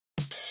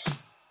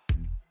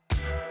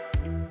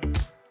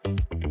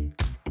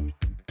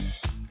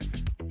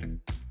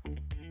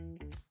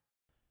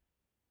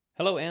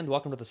Hello and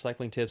welcome to the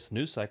Cycling Tips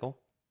News Cycle.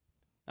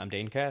 I'm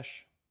Dane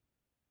Cash.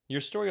 Your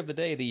story of the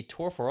day: the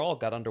Tour for All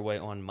got underway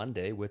on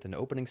Monday with an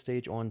opening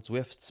stage on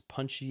Zwift's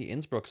punchy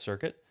Innsbruck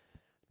circuit.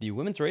 The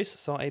women's race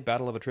saw a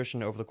battle of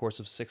attrition over the course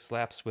of 6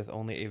 laps, with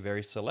only a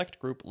very select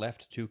group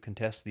left to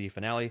contest the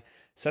finale.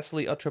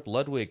 Cecilie Uttrup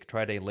Ludwig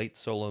tried a late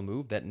solo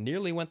move that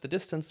nearly went the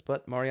distance,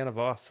 but Marianne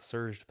Vos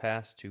surged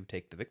past to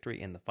take the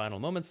victory in the final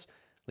moments,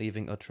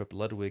 leaving Uttrup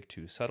Ludwig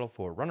to settle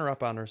for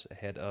runner-up honors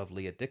ahead of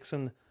Leah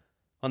Dixon.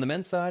 On the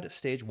men's side,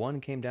 Stage 1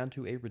 came down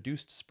to a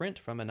reduced sprint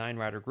from a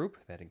 9-rider group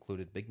that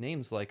included big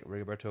names like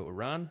Rigoberto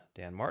Urán,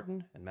 Dan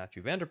Martin, and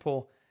Mathieu van der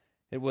Poel.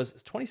 It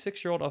was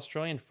 26-year-old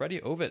Australian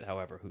Freddie Ovett,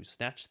 however, who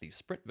snatched the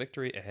sprint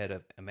victory ahead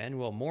of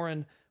Emmanuel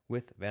Morin,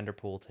 with van der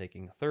Poel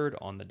taking third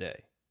on the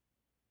day.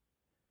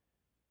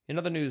 In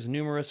other news,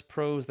 numerous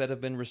pros that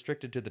have been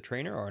restricted to the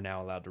trainer are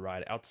now allowed to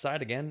ride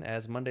outside again,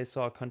 as Monday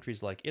saw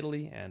countries like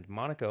Italy and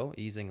Monaco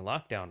easing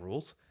lockdown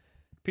rules.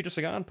 Peter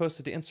Sagan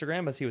posted to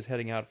Instagram as he was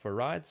heading out for a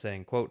ride,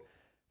 saying, quote,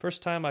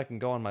 "First time I can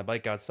go on my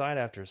bike outside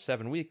after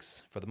 7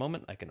 weeks. For the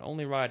moment, I can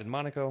only ride in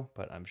Monaco,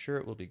 but I'm sure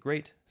it will be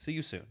great. See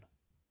you soon."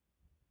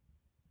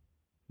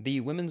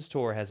 The Women's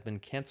Tour has been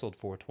cancelled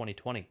for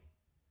 2020.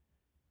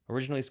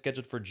 Originally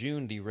scheduled for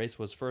June, the race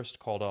was first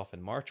called off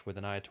in March with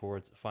an eye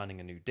towards finding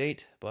a new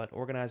date, but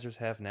organizers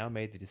have now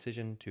made the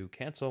decision to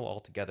cancel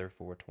altogether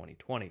for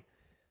 2020.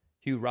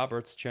 Hugh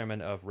Roberts,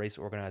 chairman of race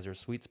organizer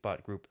Sweet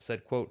Spot Group,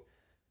 said, quote,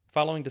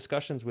 "Following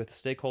discussions with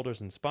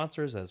stakeholders and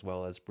sponsors, as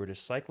well as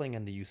British Cycling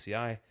and the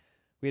UCI,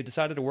 we have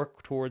decided to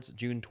work towards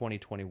June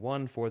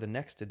 2021 for the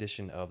next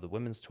edition of the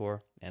Women's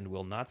Tour, and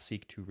will not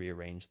seek to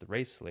rearrange the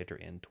race later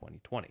in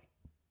 2020.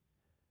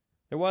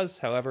 There was,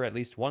 however, at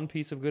least one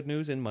piece of good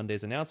news in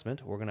Monday's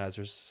announcement.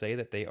 Organizers say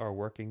that they are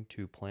working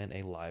to plan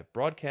a live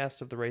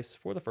broadcast of the race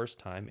for the first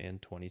time in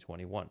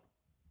 2021.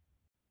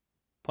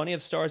 Plenty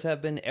of stars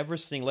have been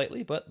Everesting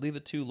lately, but leave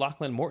it to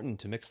Lachlan Morton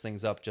to mix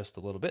things up just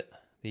a little bit.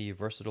 The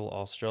versatile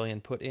Australian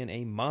put in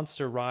a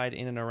monster ride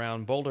in and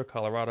around Boulder,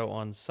 Colorado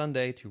on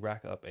Sunday to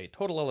rack up a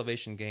total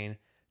elevation gain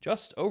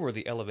just over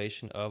the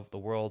elevation of the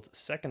world's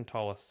second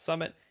tallest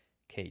summit,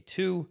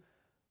 K2.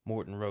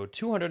 Morton rode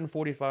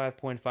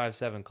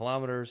 245.57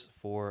 kilometers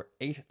for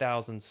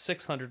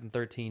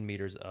 8,613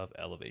 meters of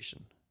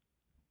elevation.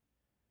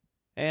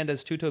 And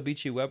as Tuto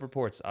Bichi Web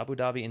reports, Abu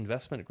Dhabi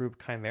investment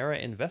group Chimera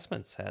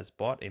Investments has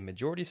bought a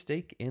majority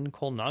stake in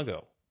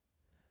Colnago.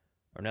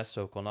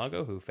 Ernesto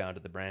Colnago, who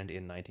founded the brand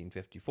in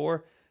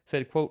 1954,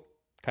 said, quote,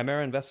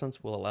 "Chimera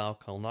Investments will allow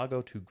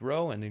Colnago to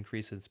grow and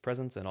increase its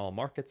presence in all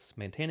markets,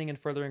 maintaining and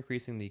further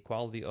increasing the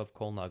quality of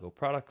Colnago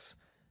products.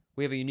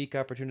 We have a unique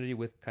opportunity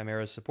with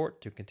Chimera's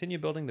support to continue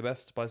building the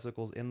best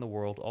bicycles in the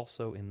world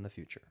also in the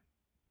future."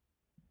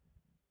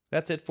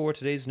 That's it for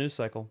today's news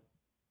cycle.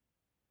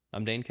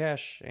 I'm Dane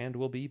Cash, and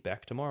we'll be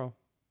back tomorrow.